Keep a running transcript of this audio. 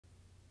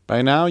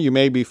By now you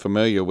may be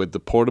familiar with the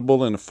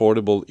portable and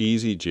affordable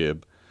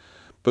EZJib,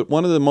 but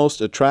one of the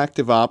most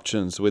attractive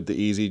options with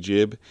the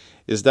EZJib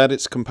is that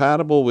it's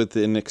compatible with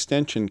an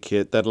extension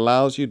kit that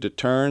allows you to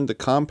turn the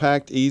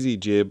compact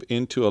EZJib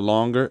into a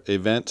longer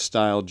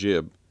event-style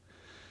jib.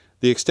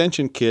 The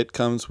extension kit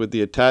comes with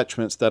the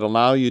attachments that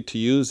allow you to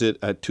use it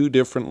at two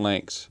different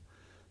lengths,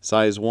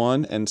 size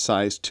 1 and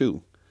size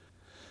 2.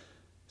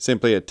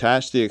 Simply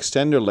attach the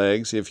extender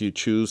legs if you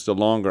choose the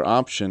longer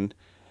option,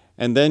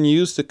 and then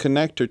use the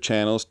connector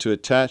channels to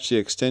attach the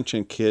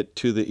extension kit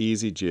to the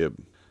EZJib.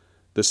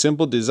 The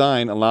simple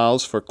design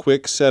allows for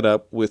quick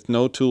setup with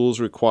no tools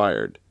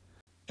required.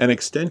 An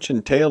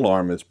extension tail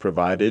arm is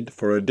provided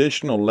for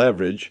additional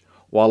leverage,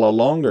 while a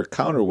longer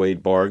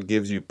counterweight bar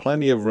gives you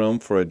plenty of room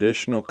for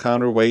additional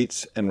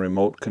counterweights and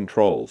remote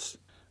controls.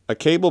 A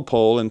cable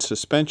pole and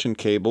suspension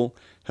cable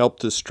help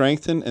to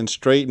strengthen and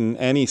straighten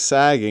any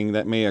sagging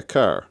that may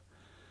occur.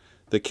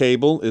 The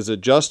cable is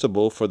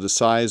adjustable for the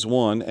size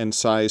 1 and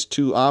size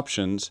 2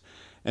 options,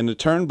 and the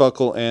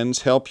turnbuckle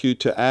ends help you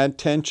to add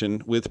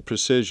tension with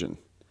precision.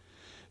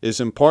 It is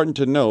important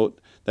to note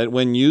that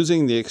when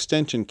using the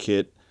extension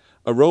kit,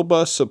 a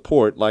robust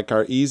support like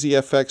our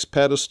EZFX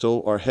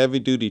pedestal or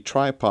heavy-duty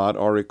tripod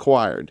are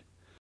required.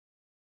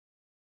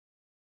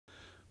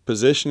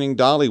 Positioning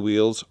dolly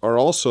wheels are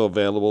also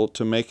available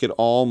to make it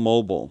all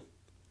mobile.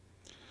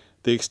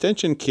 The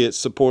extension kit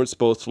supports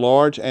both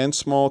large and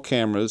small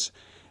cameras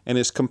and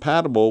is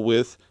compatible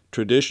with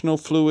traditional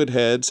fluid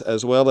heads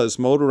as well as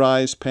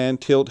motorized pan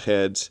tilt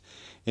heads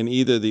in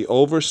either the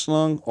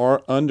overslung or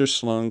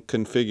underslung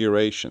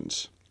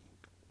configurations.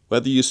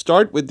 Whether you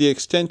start with the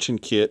extension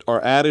kit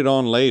or add it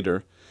on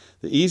later,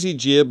 the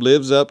EZJib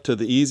lives up to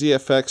the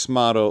EZFX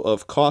motto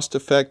of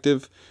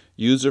cost-effective,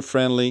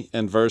 user-friendly,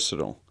 and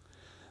versatile.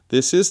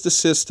 This is the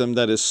system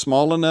that is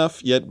small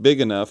enough yet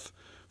big enough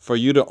for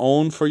you to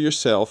own for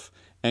yourself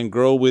and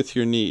grow with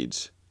your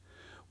needs.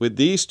 With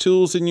these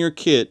tools in your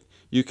kit,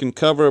 you can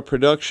cover a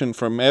production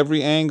from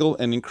every angle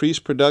and increase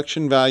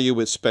production value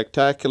with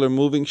spectacular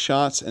moving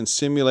shots and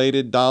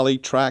simulated dolly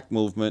track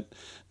movement.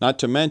 Not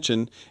to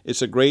mention,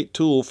 it's a great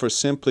tool for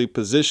simply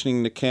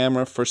positioning the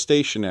camera for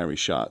stationary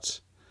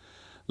shots.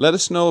 Let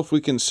us know if we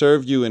can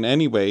serve you in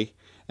any way,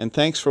 and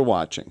thanks for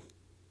watching.